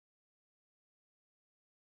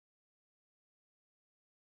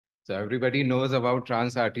So everybody knows about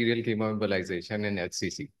transarterial chemoembolization in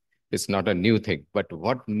HCC. It's not a new thing, but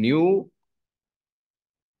what new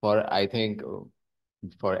for, I think,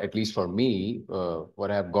 for at least for me, what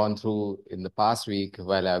I've gone through in the past week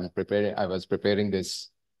while I was preparing this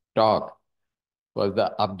talk was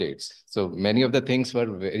the updates. So many of the things were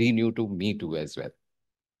very new to me too as well.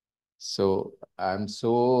 So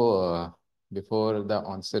before the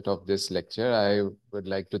onset of this lecture, I would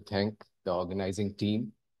like to thank the organizing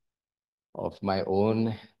team of my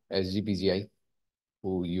own SGPGI,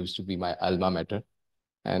 who used to be my alma mater.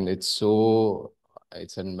 And it's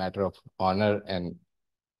a matter of honor and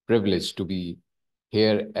privilege to be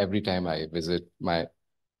here every time I visit my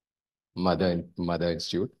mother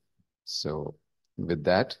institute. So with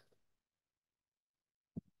that,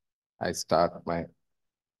 I start my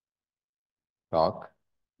talk,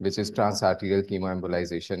 which is transarterial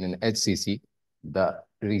chemoembolization in HCC, the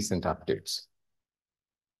recent updates.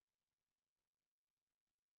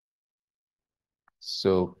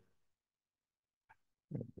 So,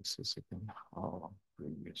 this is again,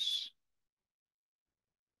 previous.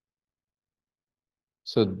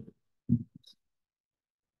 So,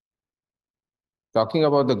 talking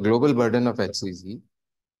about the global burden of HCC,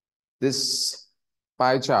 this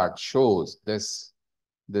pie chart shows this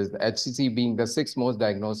HCC being the sixth most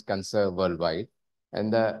diagnosed cancer worldwide,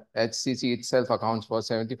 and the HCC itself accounts for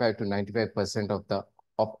 75 to 95%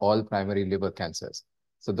 of all primary liver cancers.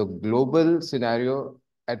 So the global scenario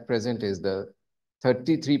at present is the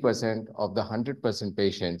 33% of the 100%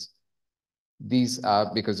 patients. These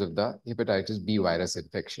are because of the hepatitis B virus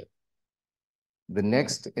infection. The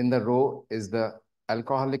next in the row is the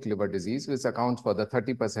alcoholic liver disease, which accounts for the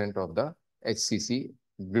 30% of the HCC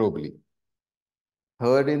globally.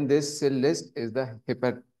 Third in this list is the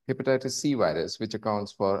hepatitis C virus, which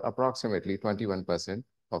accounts for approximately 21%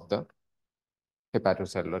 of the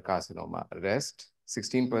hepatocellular carcinoma. Rest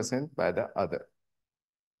 16% by the other.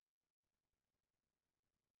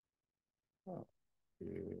 Okay,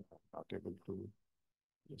 not able to.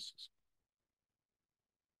 Yes.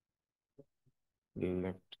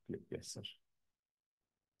 Left click, yes, sir.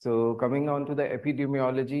 So coming on to the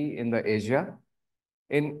epidemiology in the Asia.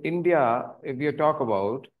 In India, if you talk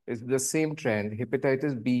about, it's the same trend,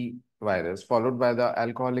 hepatitis B virus, followed by the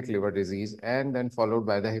alcoholic liver disease, and then followed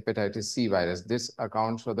by the hepatitis C virus. This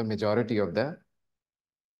accounts for the majority of the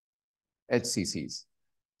HCCs.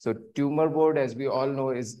 So tumor board, as we all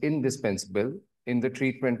know, is indispensable in the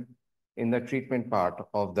treatment part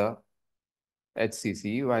of the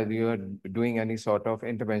HCC while you are doing any sort of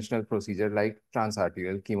interventional procedure like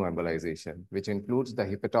transarterial chemoembolization, which includes the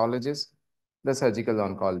hepatologist, the surgical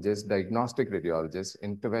oncologist, diagnostic radiologist,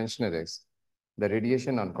 interventionalist, the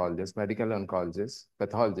radiation oncologist, medical oncologist,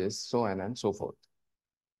 pathologist, so on and so forth.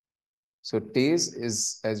 So TACE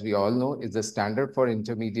is, as we all know, is the standard for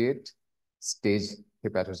intermediate stage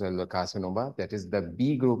hepatocellular carcinoma. That is the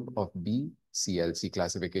B group of BCLC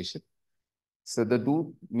classification. So the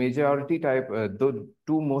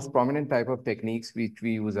two most prominent type of techniques which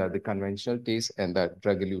we use are the conventional TACE and the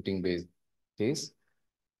drug-eluting based TACE.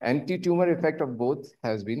 Anti-tumor effect of both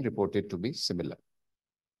has been reported to be similar.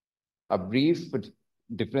 A brief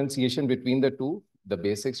differentiation between the two, the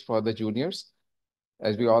basics for the juniors.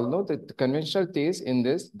 As we all know, the conventional TACE in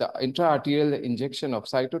this, the intra-arterial injection of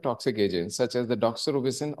cytotoxic agents such as the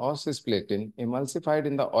doxorubicin or cisplatin emulsified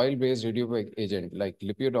in the oil-based radiopaque agent like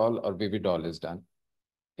lipiodol or vividol is done.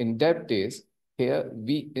 In depth TACE, here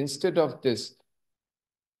instead of this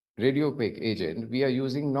radiopaque agent, we are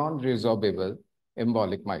using non-resorbable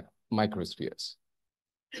embolic microspheres.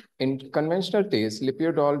 In conventional TACE,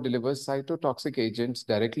 lipiodol delivers cytotoxic agents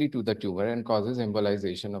directly to the tumor and causes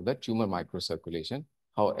embolization of the tumor microcirculation.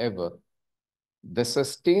 However, the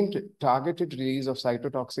sustained targeted release of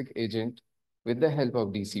cytotoxic agent with the help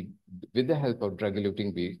of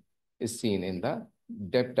drug-eluting bead is seen in the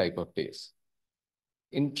depth type of TACE.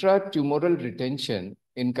 Intratumoral retention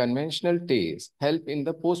in conventional TACE help in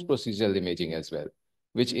the post-procedural imaging as well,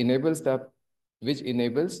 which enables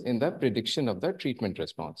in the prediction of the treatment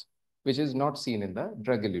response, which is not seen in the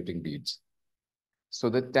drug-eluting beads. So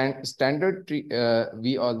the standard,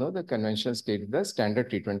 we all know the conventional stage is the standard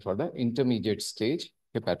treatment for the intermediate stage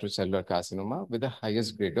hepatocellular carcinoma with the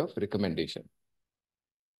highest grade of recommendation.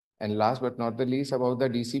 And last but not the least about the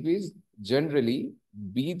DCBs, generally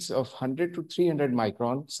beads of 100 to 300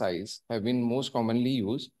 micron size have been most commonly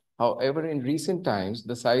used. However, in recent times,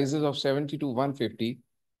 the sizes of 70 to 150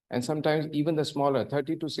 and sometimes even the smaller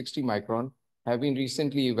 30 to 60 micron have been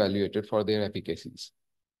recently evaluated for their efficacies.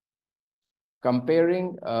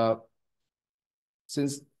 Comparing,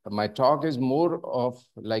 since my talk is more of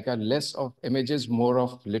like a less of images, more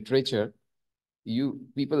of literature.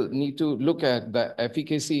 People need to look at the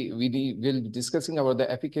efficacy. We'll be discussing about the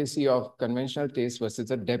efficacy of conventional TACE versus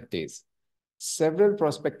a DEB TACE. Several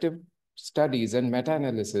prospective studies and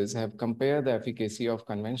meta-analysis have compared the efficacy of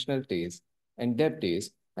conventional TACE and DEB TACE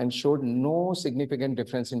and showed no significant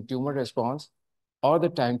difference in tumor response or the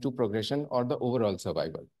time to progression or the overall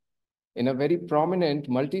survival. In a very prominent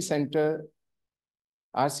multi-center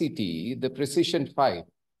RCT, the Precision 5,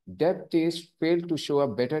 DEB TACE failed to show a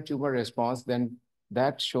better tumor response than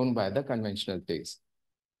that shown by the conventional TACE.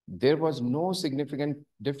 There was no significant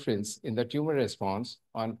difference in the tumor response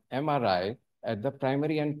on MRI at the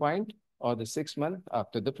primary endpoint or the 6 months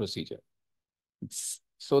after the procedure.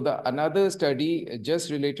 So another study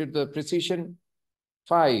just related to the Precision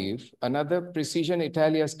 5, another Precision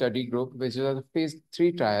Italia study group, which is a phase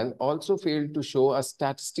 3 trial, also failed to show a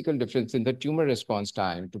statistical difference in the tumor response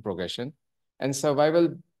time to progression and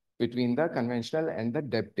survival between the conventional and the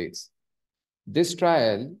DEB TACE. This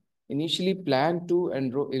trial initially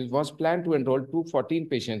was planned to enroll 214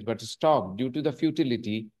 patients, but stopped due to the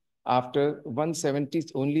futility after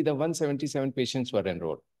only the 177 patients were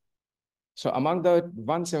enrolled. So among the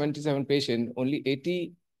 177 patients, only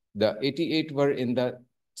 88 were in the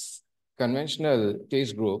conventional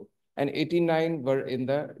TACE group and 89 were in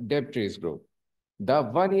the DEB TACE group. The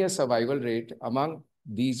 1-year survival rate among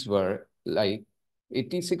these were like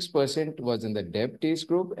 86% was in the DEB TACE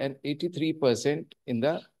group and 83% in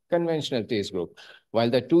the conventional TACE group, while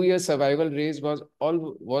the 2-year survival rate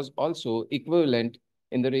was also equivalent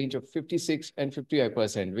in the range of 56 and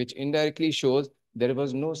 55%, which indirectly shows there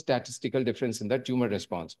was no statistical difference in the tumor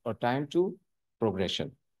response or time to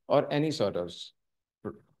progression or any sort of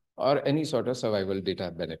survival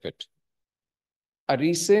data benefit. A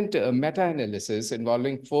recent meta-analysis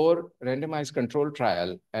involving 4 randomized controlled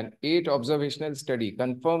trial and 8 observational study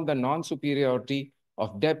confirmed the non-superiority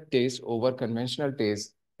of DEB TACE over conventional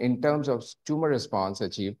TACE in terms of tumor response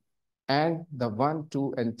achieved and the 1,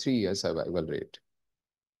 2, and 3-year survival rate.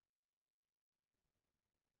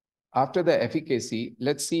 After the efficacy,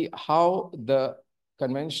 let's see how the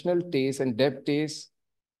conventional TACE and DEB TACE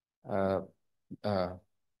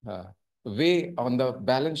weigh on the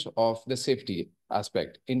balance of the safety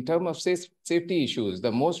aspect. In terms of safety issues,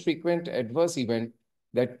 the most frequent adverse event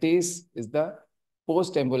that TACE is the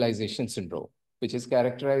post-embolization syndrome, which is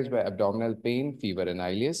characterized by abdominal pain, fever, and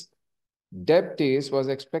ileus. DEB TACE was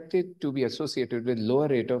expected to be associated with lower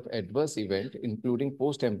rate of adverse event, including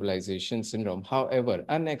post-embolization syndrome. However,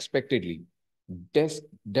 unexpectedly,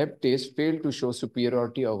 DEB TACE failed to show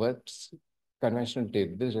superiority over conventional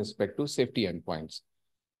TACE with respect to safety endpoints.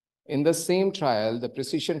 In the same trial, the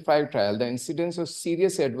Precision 5 trial, the incidence of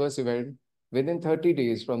serious adverse event within 30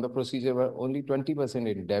 days from the procedure were only 20%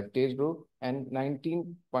 in DEB TACE group and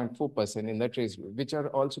 19.4% in the TACE group, which are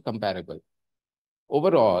also comparable.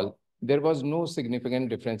 Overall, there was no significant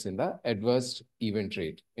difference in the adverse event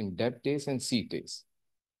rate in DEB TACE and C-TACE.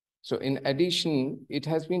 So in addition, it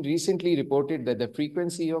has been recently reported that the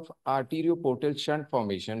frequency of arterioportal shunt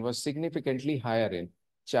formation was significantly higher in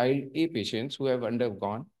child A patients who have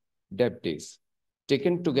undergone DEB TACE.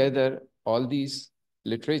 Taken together, all these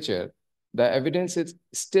literature, the evidence is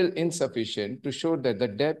still insufficient to show that the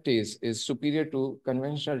DEB TACE is superior to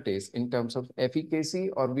conventional TACE in terms of efficacy,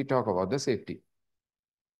 or we talk about the safety.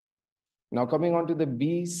 Now coming on to the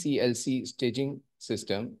BCLC staging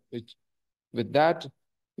system, which with that,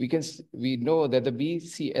 we know that the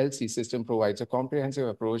BCLC system provides a comprehensive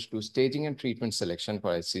approach to staging and treatment selection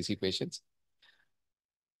for HCC patients.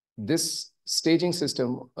 This staging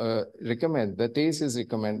system recommends, the TACE is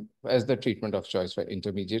recommended as the treatment of choice for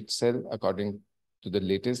intermediate cell according to the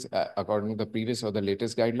latest, according to the previous or the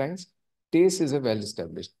latest guidelines. TACE is a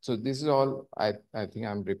well-established. So this is all, I think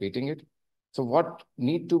I'm repeating it. So what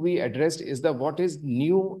need to be addressed is what is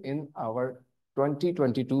new in our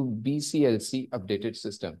 2022 BCLC updated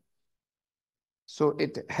system. So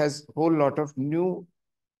it has a whole lot of new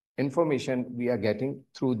information we are getting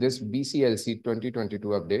through this BCLC 2022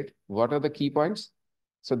 update. What are the key points?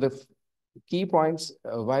 So the key points,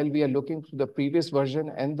 while we are looking through the previous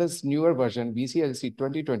version and this newer version, BCLC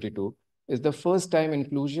 2022, is the first time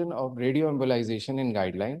inclusion of radioembolization in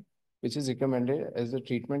guideline, which is recommended as a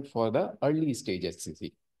treatment for the early stage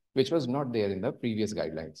HCC, which was not there in the previous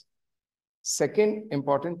guidelines. Second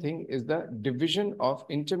important thing is the division of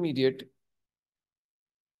the intermediate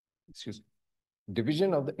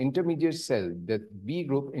cell, that B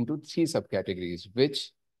group, into 3 subcategories,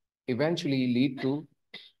 which eventually lead to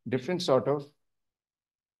different sort of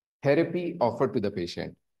therapy offered to the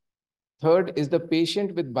patient. Third is the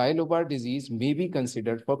patient with bilobar disease may be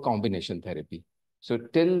considered for combination therapy. So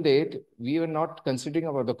till date, we were not considering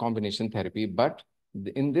about the combination therapy, but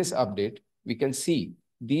in this update, we can see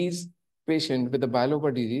these patients with the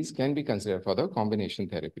bilobar disease can be considered for the combination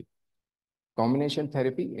therapy. Combination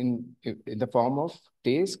therapy in the form of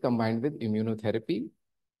TACE combined with immunotherapy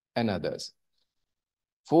and others.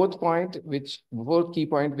 Fourth key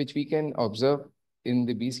point which we can observe in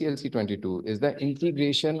the BCLC22 is the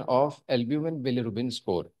integration of albumin bilirubin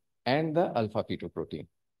score and the alpha-fetoprotein.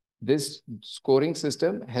 This scoring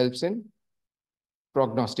system helps in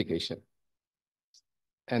prognostication.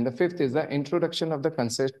 And the fifth is the introduction of the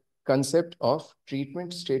concept of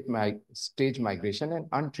treatment stage migration and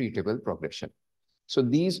untreatable progression. So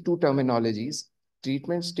these two terminologies,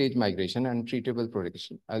 treatment stage migration and treatable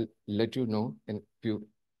progression, I'll let you know in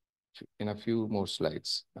a few more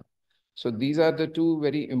slides. So these are the two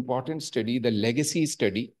very important study, the legacy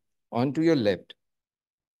study onto your left,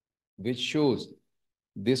 which shows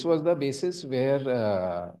this was the basis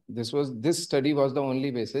where this study was the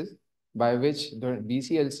only basis by which the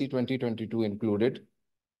BCLC 2022 included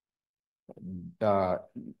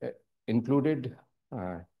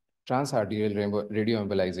transarterial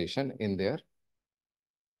radioembolization in their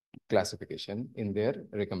classification, in their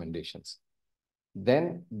recommendations.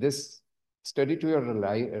 Then this study to your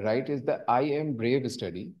right is the IM-BRAVE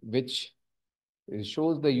study, which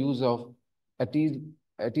shows the use of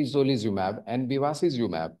atezolizumab and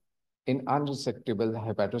bevacizumab in unresectable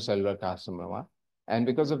hepatocellular carcinoma. And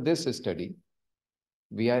because of this study,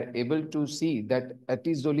 we are able to see that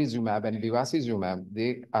atezolizumab and bevacizumab,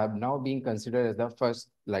 they are now being considered as the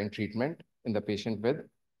first-line treatment in the patient with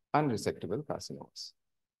unresectable carcinomas.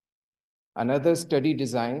 Another study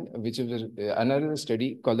design, which is another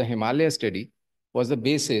study called the Himalaya study, was the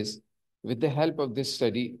basis. With the help of this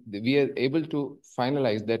study, we are able to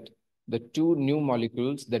finalize that the two new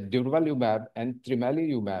molecules, the durvalumab and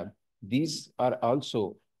tremelimumab, these are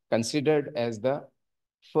also considered as the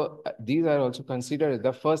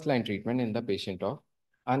first-line treatment in the patient of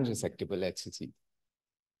unresectable HCC.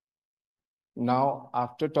 Now,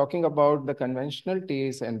 after talking about the conventional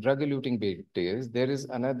TACE and drug-eluting TACE, there is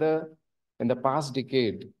another, in the past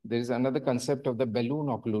decade, there is another concept of the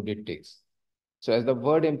balloon-occluded TACE. So as the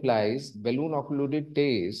word implies, balloon-occluded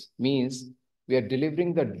TACE means we are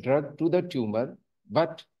delivering the drug to the tumor,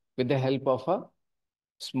 but with the help of a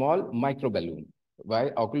small microballoon,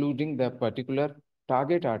 by occluding the particular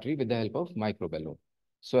target artery with the help of microballoon.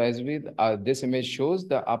 So as with this image shows,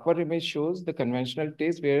 the upper image shows the conventional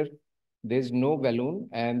TACE where there's no balloon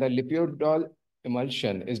and the lipidol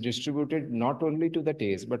emulsion is distributed not only to the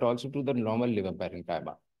TACE, but also to the normal liver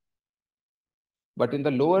parenchyma. But in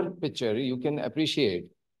the lower picture, you can appreciate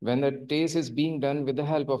when the TACE is being done with the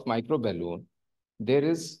help of microballoon, there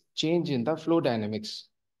is change in the flow dynamics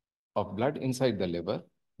of blood inside the liver,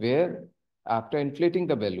 where after inflating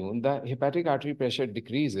the balloon, the hepatic artery pressure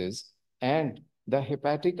decreases and the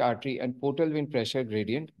hepatic artery and portal vein pressure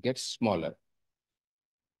gradient gets smaller.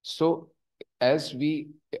 So as we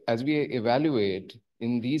evaluate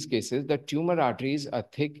in these cases, the tumor arteries are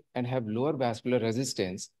thick and have lower vascular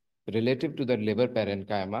resistance relative to the liver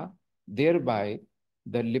parenchyma. Thereby,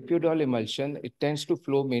 the lipidol emulsion, it tends to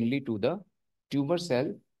flow mainly to the tumor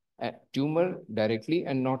cell, tumor directly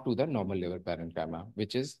and not to the normal liver parenchyma,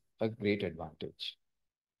 which is a great advantage.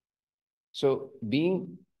 So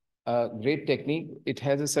being a great technique, it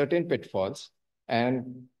has a certain pitfalls,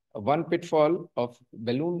 and one pitfall of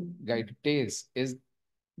balloon guided TACE is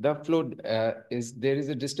the flow, there is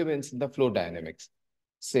a disturbance in the flow dynamics.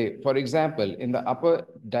 Say, for example, in the upper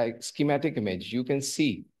schematic image, you can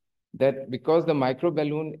see that because the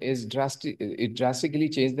microballoon is drastically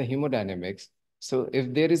changed the hemodynamics. So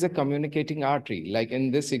if there is a communicating artery, like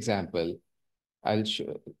in this example, I'll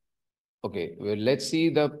show. Okay, well, let's see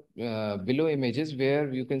the below images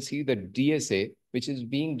where you can see the DSA, which is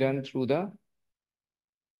being done through the,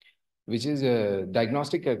 which is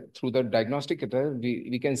diagnostic, through the diagnostic,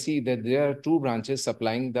 we can see that there are two branches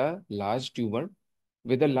supplying the large tumor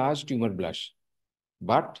with a large tumor blush.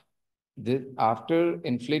 But after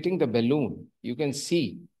inflating the balloon, you can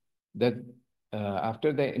see that after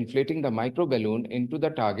inflating the microballoon into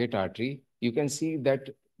the target artery, you can see that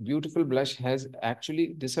beautiful blush has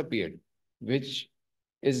actually disappeared, which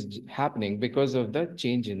is happening because of the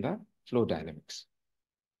change in the flow dynamics,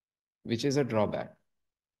 which is a drawback.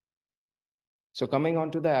 So coming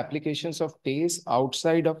on to the applications of TACE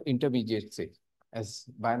outside of intermediate stage. As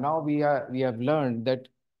by now we have learned that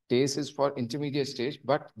TACE is for intermediate stage,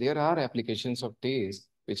 but there are applications of TACE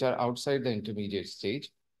which are outside the intermediate stage.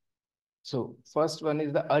 So first one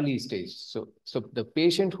is the early stage. So the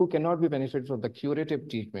patient who cannot be benefit from the curative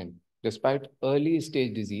treatment despite early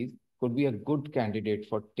stage disease could be a good candidate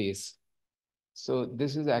for TACE. So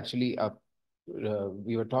this is actually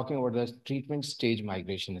we were talking about the treatment stage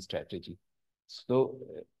migration strategy. So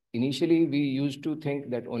initially we used to think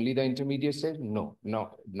that only the intermediate stage. No,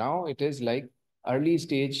 no. Now it is like early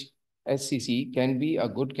stage SCC can be a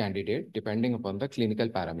good candidate depending upon the clinical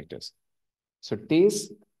parameters. So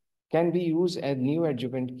TACE can be used as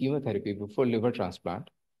neoadjuvant chemotherapy before liver transplant.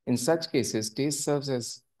 In such cases, TACE serves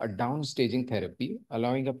as a downstaging therapy,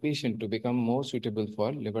 allowing a patient to become more suitable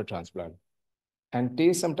for liver transplant. And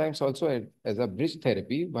TACE sometimes also as a bridge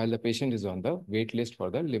therapy while the patient is on the wait list for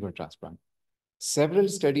the liver transplant. Several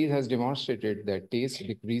studies has demonstrated that TACE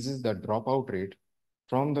decreases the dropout rate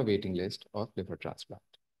from the waiting list of liver transplant.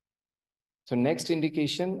 So next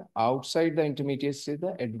indication outside the intermediate stage,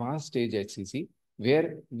 the advanced stage HCC,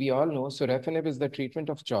 where we all know sorafenib is the treatment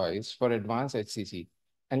of choice for advanced HCC.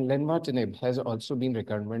 And lenvatinib has also been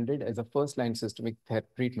recommended as a first-line systemic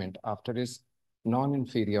treatment after its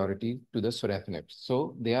non-inferiority to the sorafenib.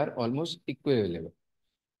 So they are almost equivalent.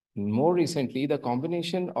 More recently, the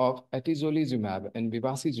combination of atezolizumab and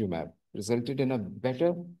bevacizumab resulted in a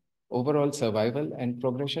better overall survival and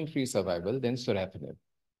progression-free survival than sorafenib,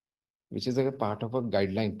 which is a part of a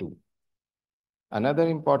guideline too. Another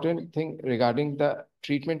important thing regarding the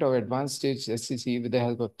treatment of advanced stage SCC with the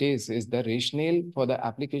help of TACE is the rationale for the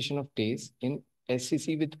application of TACE in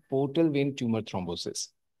SCC with portal vein tumor thrombosis.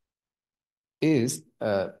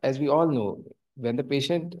 As we all know, when the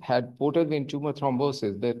patient had portal vein tumor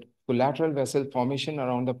thrombosis, the collateral vessel formation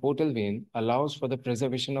around the portal vein allows for the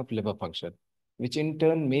preservation of liver function, which in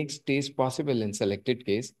turn makes TACE possible in selected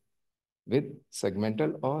case with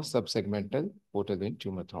segmental or subsegmental portal vein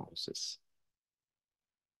tumor thrombosis.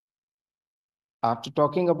 After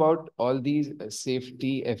talking about all these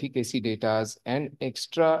safety, efficacy data and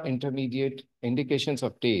extra intermediate indications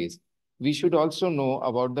of TACE, we should also know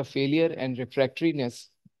about the failure and refractoriness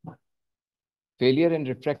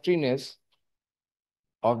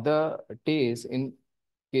of the TACE in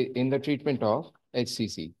the treatment of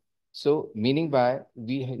HCC. So meaning by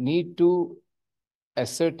we need to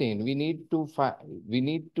ascertain, we need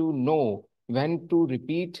to know when to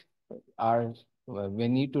repeat our we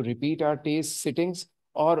need to repeat our TACE sittings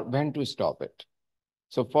or when to stop it.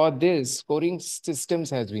 So for this, scoring systems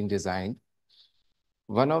has been designed.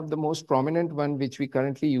 One of the most prominent one which we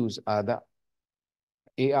currently use are the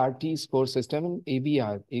ART score system and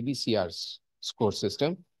ABCR score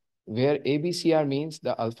system, where ABCR means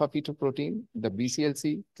the alpha fetoprotein, the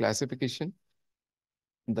BCLC classification,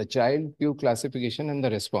 the child Pew classification, and the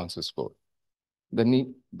response score.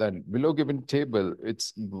 The below given table,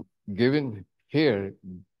 it's given here,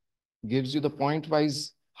 gives you the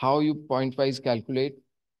point-wise, how you point-wise calculate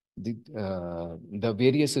the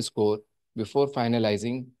various score before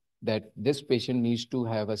finalizing that this patient needs to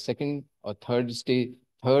have a second or third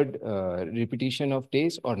repetition of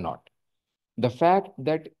TACE or not. The fact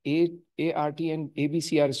that ART and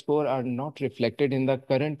ABCR score are not reflected in the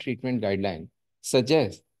current treatment guideline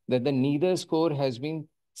suggests that the neither score has been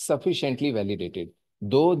sufficiently validated.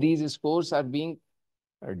 Though these scores are being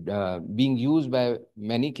used by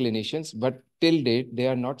many clinicians, but till date, they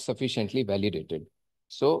are not sufficiently validated.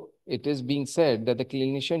 So it is being said that the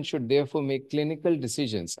clinician should therefore make clinical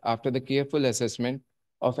decisions after the careful assessment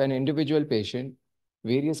of an individual patient,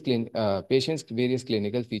 patient's various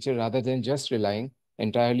clinical features, rather than just relying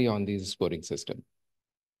entirely on these scoring system.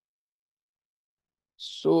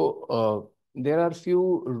 So there are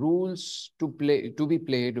few rules to be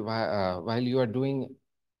played while you are doing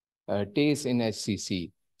TACE in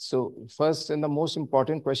HCC. So first and the most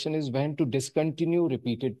important question is when to discontinue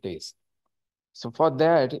repeated TACE. So for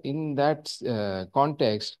that, in that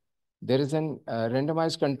context, there is an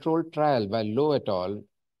randomized controlled trial by Lowe et al.,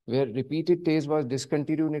 where repeated TACE was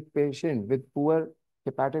discontinued in patient with poor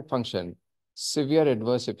hepatic function, severe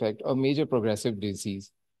adverse effect, or major progressive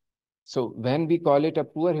disease. So when we call it a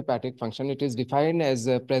poor hepatic function, it is defined as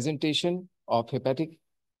a presentation of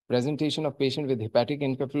patient with hepatic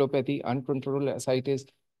encephalopathy, uncontrolled ascites,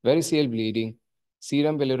 variceal bleeding,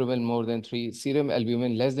 serum bilirubin more than 3, serum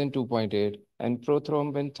albumin less than 2.8, and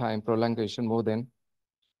prothrombin time prolongation more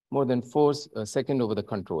than 4 seconds over the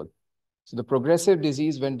control. So the progressive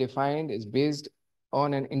disease, when defined, is based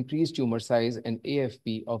on an increased tumor size and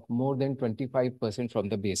AFP of more than 25% from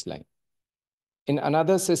the baseline. In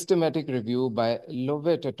another systematic review by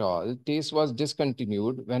Lovett et al., TACE was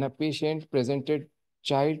discontinued when a patient presented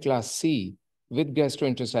child class C with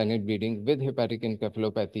gastrointestinal bleeding, with hepatic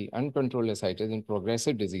encephalopathy, uncontrolled ascites, and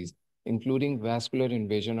progressive disease, including vascular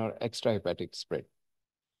invasion or extrahepatic spread.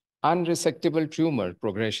 Unresectable tumor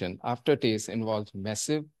progression after TACE involves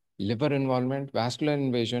massive liver involvement, vascular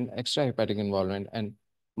invasion, extrahepatic involvement, and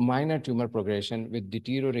minor tumor progression with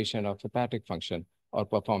deterioration of hepatic function or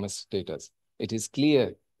performance status. It is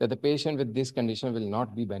clear that the patient with this condition will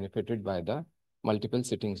not be benefited by the multiple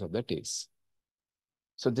sittings of the TACE.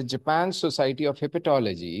 So the Japan Society of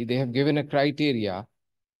Hepatology, they have given a criteria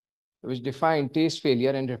which define TACE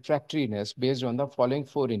failure and refractoriness based on the following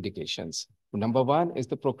 4 indications. Number 1 is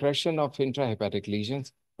the progression of intrahepatic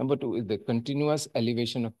lesions. Number 2 is the continuous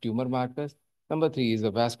elevation of tumor markers. Number 3 is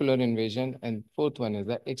the vascular invasion. And 4th one is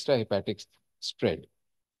the extrahepatic spread.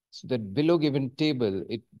 So that below given table,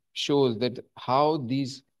 it shows that how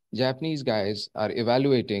these Japanese guys are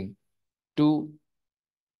evaluating to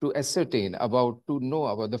ascertain about, to know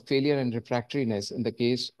about the failure and refractoriness in the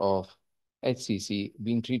case of HCC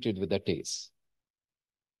being treated with a TACE.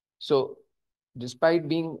 So despite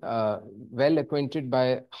being well acquainted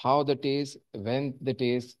by how the TACE, when the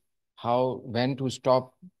TACE, when to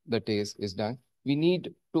stop the TACE is done, we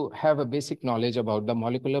need to have a basic knowledge about the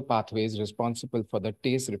molecular pathways responsible for the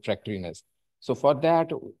TACE refractoriness. So for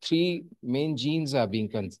that, 3 main genes are being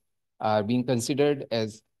considered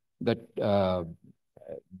as the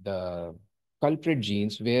culprit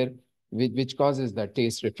genes which causes the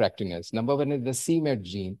TACE refractoriness. Number 1 is the c-MET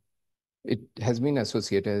gene. It has been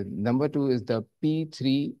associated. Number 2 is the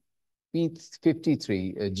P53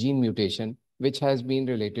 gene mutation, which has been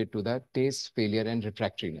related to the TACE failure and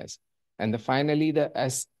refractoriness. And finally, the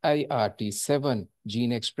SIRT7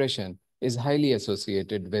 gene expression is highly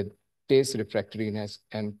associated with TACE refractoriness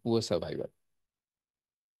and poor survival.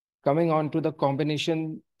 Coming on to the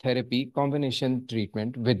combination therapy, combination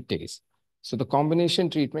treatment with TACE. So the combination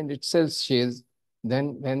treatment itself shows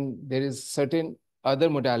then when there is certain other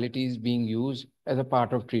modalities being used as a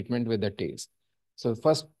part of treatment with the TACE. So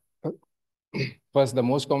first, the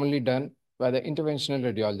most commonly done by the interventional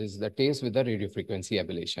radiologist is the TACE with the radiofrequency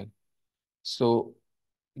ablation. So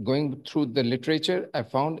going through the literature, I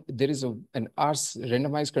found there is an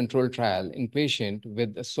randomized controlled trial in patient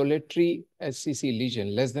with a solitary HCC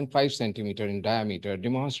lesion less than 5 centimeters in diameter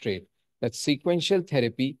demonstrate that sequential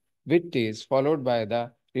therapy with TACE followed by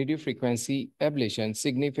the radiofrequency ablation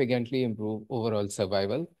significantly improve overall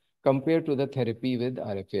survival compared to the therapy with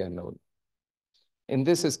RFA alone. In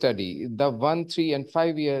this study, the 1, 3, and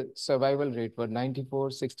 5-year survival rate were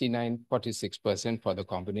 94, 69, 46% for the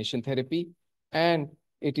combination therapy, and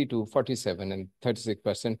 82, 47, and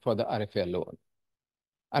 36% for the RFA alone.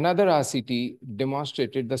 Another RCT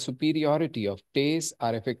demonstrated the superiority of TACE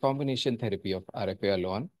RFA combination therapy of RFA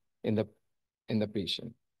alone in the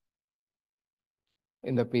patient.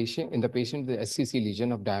 In the patient with SCC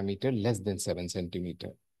lesion of diameter less than 7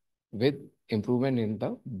 centimeters, with improvement in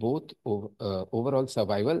the both overall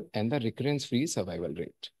survival and the recurrence-free survival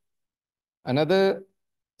rate. Another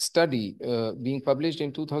study being published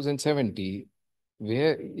in 2017,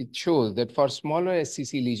 where it shows that for smaller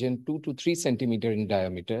SCC lesion 2 to 3 centimeters in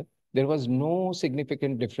diameter, there was no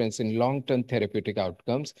significant difference in long-term therapeutic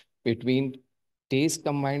outcomes between TACE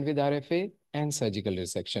combined with RFA and surgical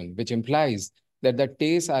resection, which implies that the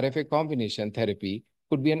TACE RFA combination therapy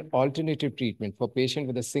could be an alternative treatment for patients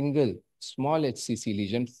with a single small HCC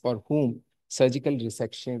lesion for whom surgical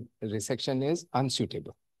resection is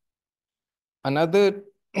unsuitable. Another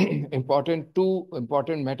two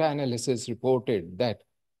important meta-analysis reported that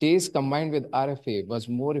TACE combined with RFA was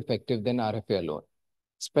more effective than RFA alone,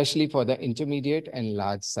 especially for the intermediate and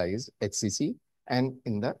large size HCC and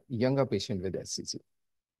in the younger patient with HCC.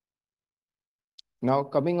 Now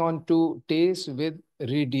coming on to TACE with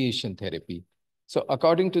radiation therapy. So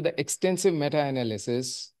according to the extensive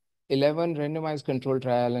meta-analysis, 11 randomized controlled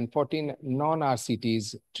trial and 14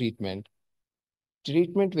 non-RCTs treatment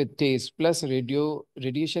with TACE plus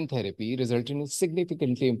radiation therapy resulted in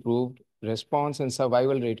significantly improved response and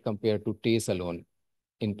survival rate compared to TACE alone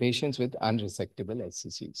in patients with unresectable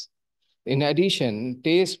HCCs. In addition,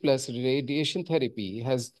 TACE plus radiation therapy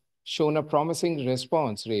has shown a promising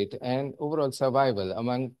response rate and overall survival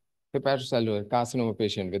among hepatocellular carcinoma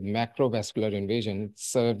patients with macrovascular invasion in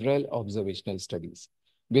several observational studies.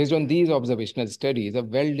 Based on these observational studies, a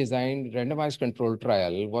well-designed randomized controlled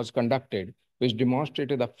trial was conducted which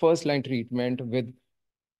demonstrated the first-line treatment with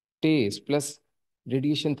TACE plus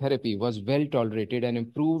radiation therapy was well tolerated and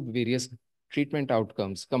improved various treatment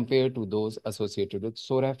outcomes compared to those associated with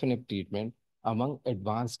sorafenib treatment among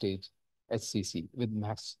advanced stage HCC with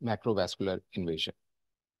macrovascular invasion.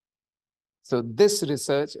 So this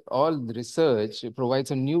research, all the research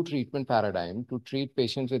provides a new treatment paradigm to treat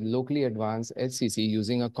patients with locally advanced HCC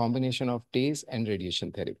using a combination of TACE and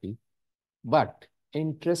radiation therapy. But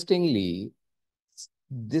interestingly,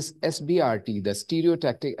 this SBRT, the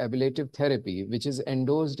stereotactic ablative therapy, which is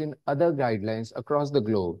endorsed in other guidelines across the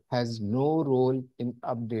globe, has no role in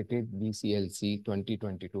updated BCLC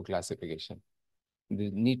 2022 classification. They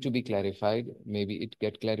need to be clarified. Maybe it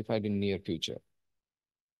get clarified in near future.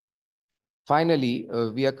 Finally,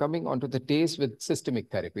 we are coming onto the TACE with systemic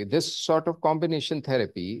therapy. This sort of combination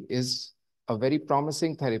therapy is a very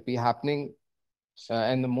promising therapy happening,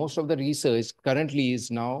 and most of the research currently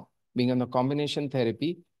is now being on the combination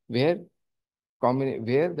therapy where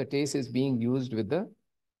the TACE is being used with the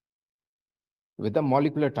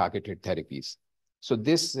molecular targeted therapies. So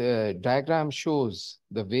this diagram shows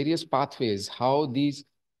the various pathways, how these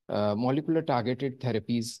molecular targeted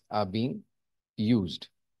therapies are being used.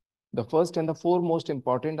 The first and the foremost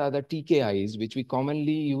important are the TKIs, which we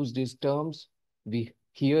commonly use these terms. We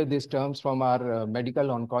hear these terms from our medical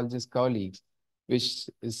oncologist colleagues, which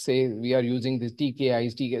say we are using these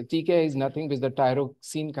TKIs. TKI is nothing but the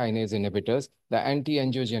tyrosine kinase inhibitors, the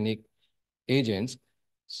anti-angiogenic agents.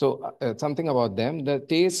 So something about them. The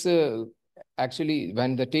TACE, actually,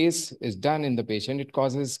 when the TACE is done in the patient, it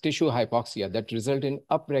causes tissue hypoxia that result in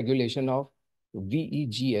upregulation of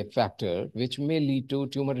VEGF factor, which may lead to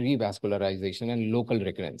tumor revascularization and local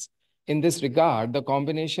recurrence. In this regard, the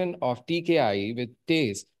combination of TKI with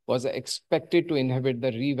TACE was expected to inhibit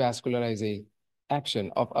the revascularizing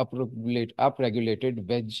action of upregulated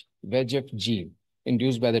VEGF gene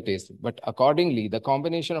induced by the TACE. But accordingly, the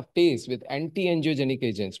combination of TACE with anti-angiogenic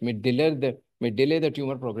agents may delay the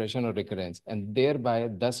tumor progression or recurrence, and thereby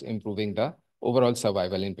thus improving the overall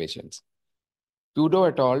survival in patients. Kudo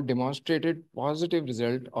et al. Demonstrated positive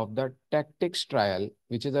result of the TACTICS trial,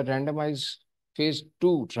 which is a randomized phase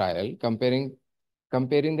 2 trial comparing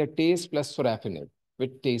the TACE plus sorafenib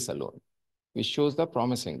with TACE alone, which shows the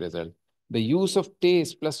promising result. The use of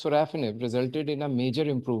TACE plus sorafenib resulted in a major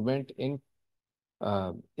improvement in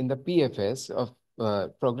the PFS of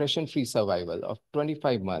progression-free survival of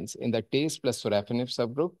 25 months in the TACE plus sorafenib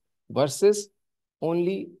subgroup versus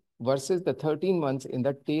the 13 months in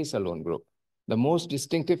the TACE alone group. The most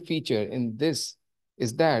distinctive feature in this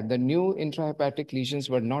is that the new intrahepatic lesions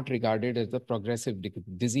were not regarded as the progressive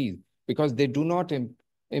disease because they do not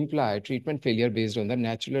imply treatment failure based on the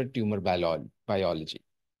natural tumor biology.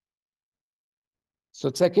 So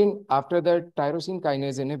second, after the tyrosine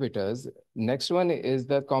kinase inhibitors, next one is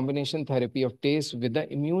the combination therapy of TACE with the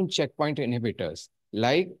immune checkpoint inhibitors.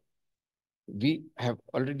 Like we have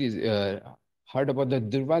already heard about the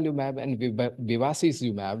durvalumab and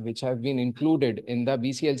bevacizumab, which have been included in the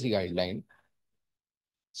BCLC guideline.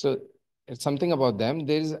 So it's something about them.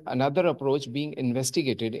 There is another approach being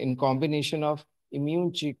investigated in combination of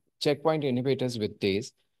immune checkpoint inhibitors with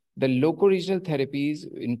TACE. The loco-regional therapies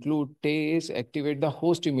include TACE activate the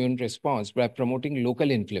host immune response by promoting local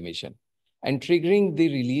inflammation and triggering the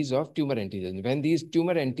release of tumor antigens. When these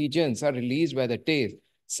tumor antigens are released by the TACE,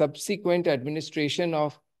 subsequent administration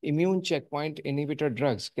of immune checkpoint inhibitor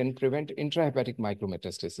drugs can prevent intrahepatic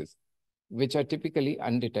micrometastasis, which are typically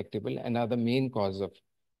undetectable and are the main cause of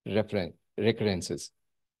recurrences.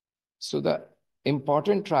 So the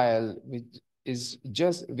important trial, which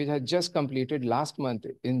had just completed last month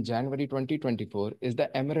in January 2024, is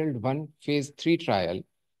the Emerald-1 phase 3 trial,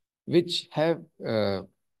 which has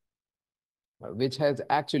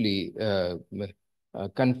actually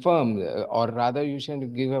confirmed, or rather you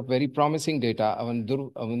should give a very promising data on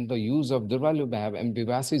the use of durvalumab and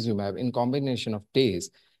bevacizumab in combination of TACE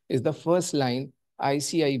is the first line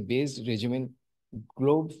ICI-based regimen.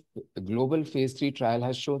 Global phase 3 trial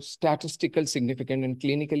has shown statistical significant and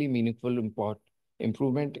clinically meaningful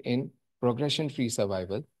improvement in progression-free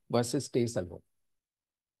survival versus TACE alone.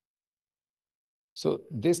 So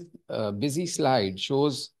this busy slide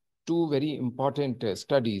shows two very important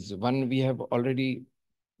studies. One we have already,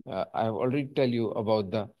 I have already tell you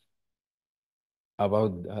about the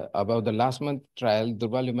last month trial,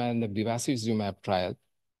 durvalumab and the bevacizumab trial,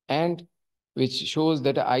 and which shows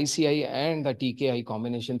that ICI and the TKI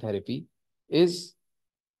combination therapy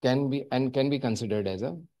can be considered as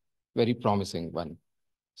a very promising one.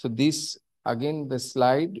 So this, again, the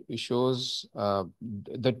slide shows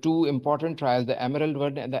the two important trials, the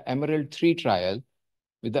Emerald-1 and the Emerald-3 trial,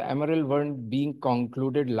 with the Emerald-1 being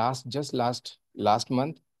concluded last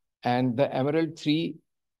month, and the Emerald-3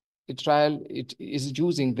 trial, it is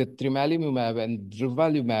using the tremelimumab and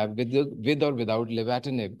durvalumab with or without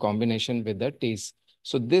lenvatinib combination with the TACE.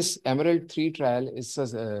 So this Emerald-3 trial is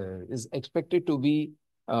expected to be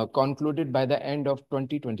concluded by the end of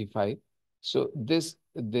 2025. So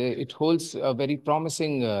it holds a very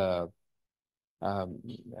promising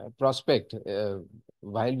prospect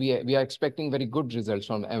while we are expecting very good results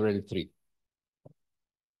from Emerald 3.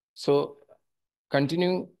 So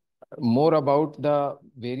continuing more about the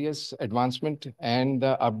various advancement and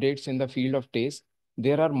the updates in the field of TACE,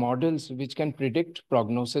 there are models which can predict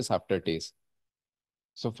prognosis after TACE.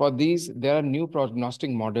 So for these, there are new prognostic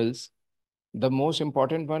models. The most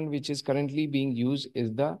important one which is currently being used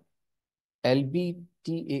is the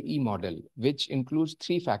LBTAE model, which includes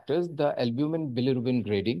 3 factors: the albumin bilirubin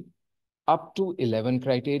grading, up to 11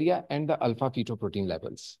 criteria, and the alpha fetoprotein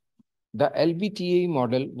levels. The LBTAE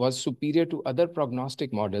model was superior to other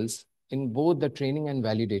prognostic models in both the training and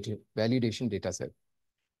validation dataset,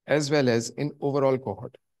 as well as in overall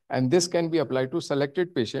cohort. And this can be applied to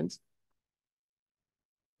selected patients,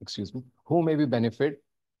 who may be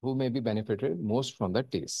benefited most from the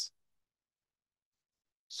TACE.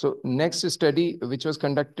 So next study, which was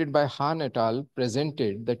conducted by Han et al.,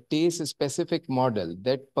 presented the TACE-specific model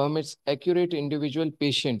that permits accurate individual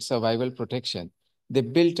patient survival protection. They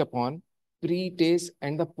built upon pre-TACE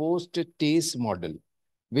and the post-TACE model,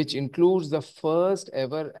 which includes the first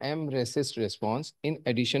ever M-RECIST response in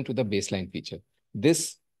addition to the baseline feature.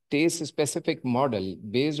 This TACE-specific model,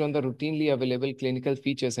 based on the routinely available clinical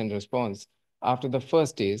features and response after the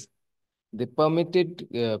first TACE, they permitted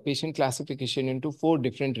patient classification into 4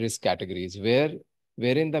 different risk categories,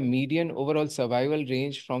 wherein the median overall survival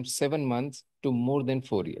ranged from 7 months to more than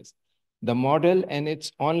 4 years. The model and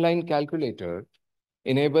its online calculator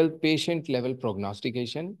enable patient-level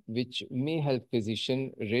prognostication, which may help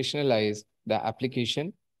physician rationalize the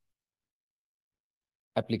application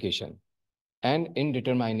and in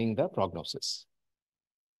determining the prognosis.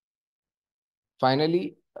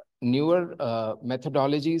 Finally, newer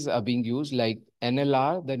methodologies are being used, like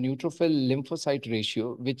NLR, the neutrophil lymphocyte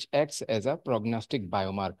ratio, which acts as a prognostic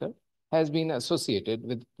biomarker, has been associated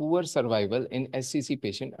with poor survival in SCC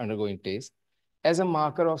patient undergoing TACE. As a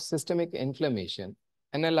marker of systemic inflammation,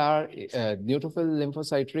 NLR, neutrophil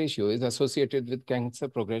lymphocyte ratio, is associated with cancer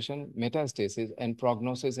progression, metastasis, and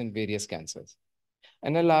prognosis in various cancers.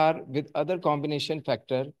 NLR with other combination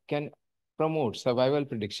factor can promote survival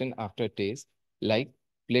prediction after TACE, like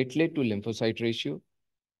platelet to lymphocyte ratio,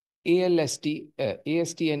 AST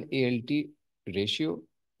and ALT ratio,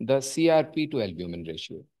 the CRP to albumin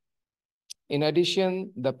ratio. In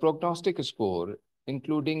addition, the prognostic score,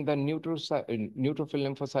 including the neutrophil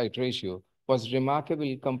lymphocyte ratio, was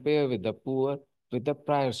remarkable compared with the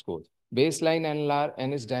prior scores. Baseline NLR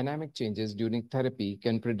and its dynamic changes during therapy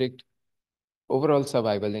can predict overall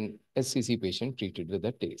survival in SCC patient treated with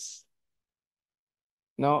a TACE.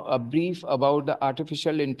 Now, a brief about the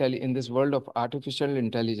in this world of artificial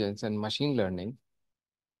intelligence and machine learning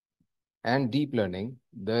and deep learning,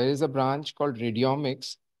 there is a branch called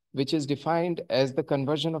radiomics, which is defined as the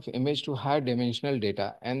conversion of image to higher dimensional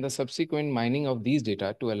data and the subsequent mining of these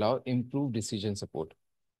data to allow improved decision support.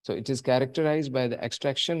 So it is characterized by the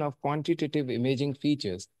extraction of quantitative imaging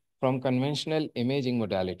features from conventional imaging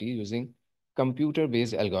modality using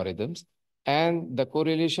computer-based algorithms, and the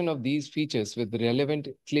correlation of these features with relevant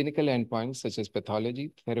clinical endpoints such as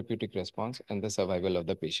pathology, therapeutic response, and the survival of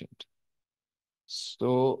the patient.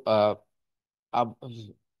 So a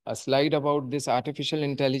slide about this artificial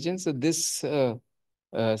intelligence. So this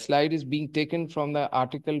slide is being taken from the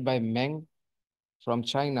article by Meng from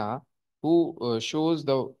China, who shows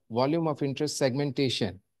the volume of interest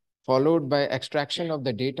segmentation, followed by extraction of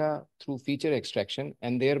the data through feature extraction,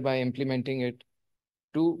 and thereby implementing it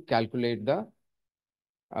to calculate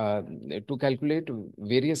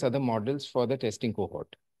various other models for the testing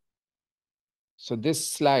cohort. So this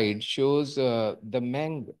slide shows the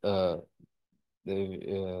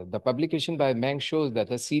publication by Meng shows that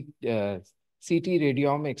the CT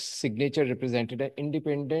radiomics signature represented an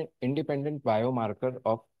independent biomarker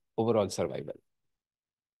of overall survival.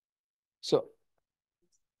 So,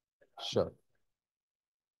 sure.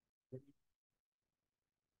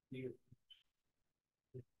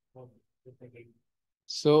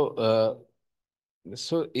 So,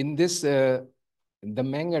 so in this, the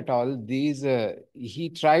Meng et al., he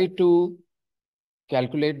tried to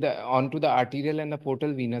calculate onto the arterial and the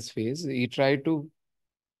portal venous phase. He tried to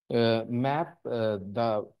map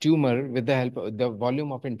the tumor with the help of the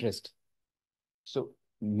volume of interest. So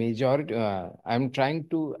majority, I tried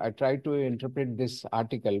to interpret this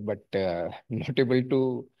article, but not able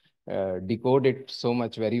to decode it so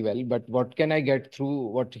much very well. But what can I get through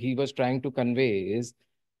what he was trying to convey is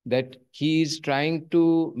that he is trying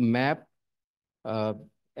to map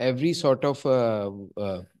every sort of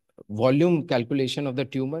volume calculation of the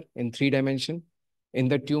tumor in 3 dimension, in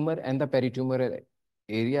the tumor and the peritumor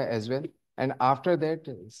area as well. And after that,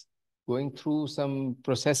 going through some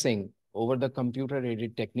processing over the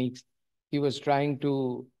computer-aided techniques, he was trying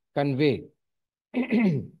to convey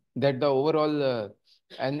that the overall,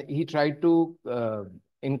 and he tried to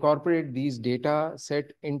incorporate these data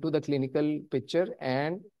set into the clinical picture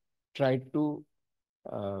and tried to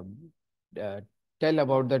uh, uh, tell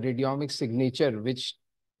about the radiomic signature, which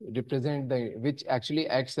actually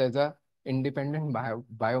acts as a independent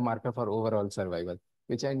biomarker for overall survival,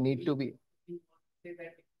 which I need to be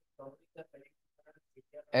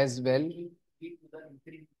as well.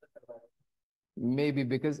 Maybe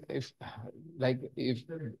because if like if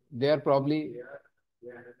they are probably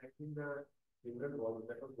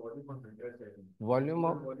volume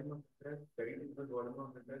of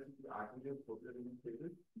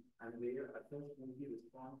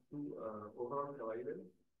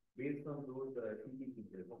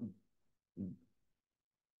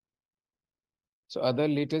so other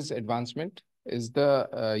latest advancement is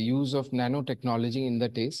the use of nanotechnology in the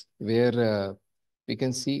TACE, where we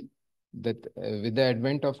can see that with the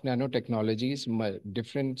advent of nanotechnologies,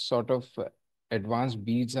 different sort of advanced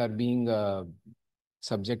beads are being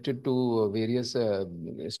subjected to various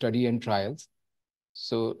study and trials.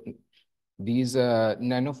 So these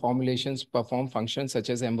nano formulations perform functions such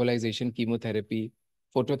as embolization, chemotherapy,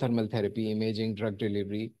 photothermal therapy, imaging, drug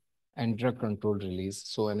delivery, and drug control release,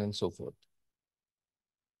 so on and so forth.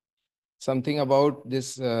 Something about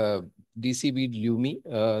this DC bead Lumi.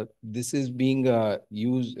 This is being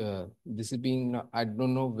used. This is being. I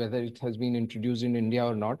don't know whether it has been introduced in India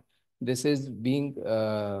or not. This is being.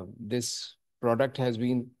 This product has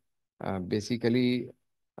been basically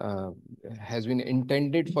has been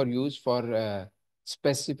intended for use for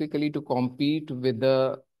specifically to compete with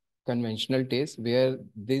the conventional TACE, where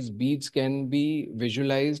these beads can be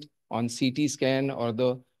visualized on CT scan or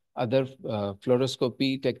the other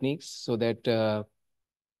fluoroscopy techniques, so that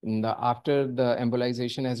after the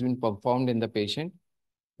embolization has been performed in the patient,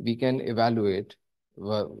 we can evaluate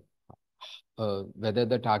whether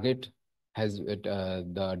the target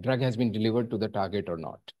the drug has been delivered to the target or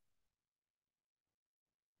not.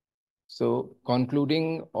 So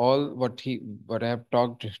concluding all what I have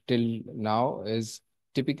talked till now is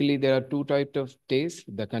typically there are two types of TACE,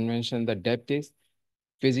 the conventional, the depth TACE.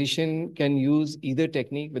 Physician can use either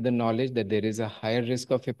technique with the knowledge that there is a higher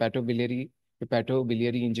risk of hepatobiliary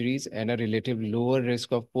injuries and a relative lower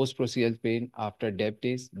risk of post-procedural pain after depth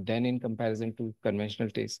TACE than in comparison to conventional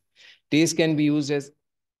TACE. TACE can be used as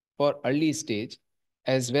for early stage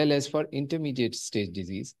as well as for intermediate stage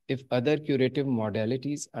disease if other curative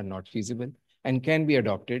modalities are not feasible and can be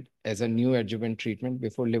adopted as a new adjuvant treatment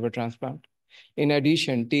before liver transplant. In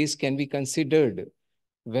addition, TACE can be considered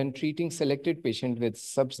when treating selected patients with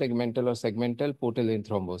subsegmental or segmental portal vein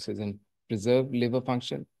thrombosis and preserved liver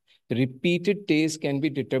function. Repeated TACE can be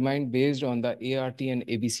determined based on the ART and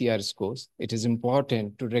ABCR scores. It is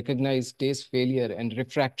important to recognize TACE failure and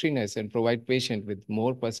refractoriness and provide patients with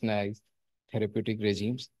more personalized therapeutic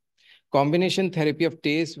regimes. Combination therapy of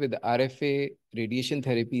TACE with RFA radiation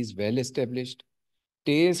therapy is well established.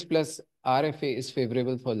 TACE plus RFA is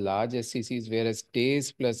favorable for large SCCs, whereas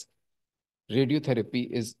TACE plus radiotherapy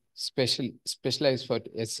is specialized for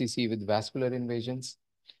SCC with vascular invasions.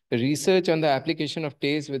 Research on the application of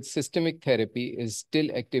TACE with systemic therapy is still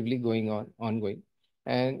actively ongoing.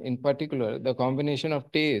 And in particular, the combination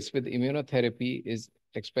of TACE with immunotherapy is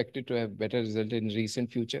expected to have better result in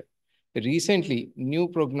recent future. Recently, new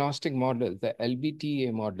prognostic models, the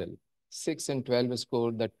LBTA model, 6 and 12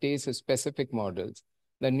 score, the TACE specific models,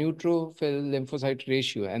 the neutrophil lymphocyte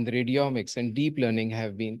ratio, and the radiomics and deep learning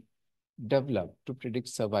have been developed to predict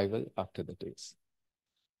survival after the TACE.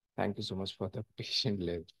 Thank you so much for the patient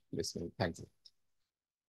listening. Thanks.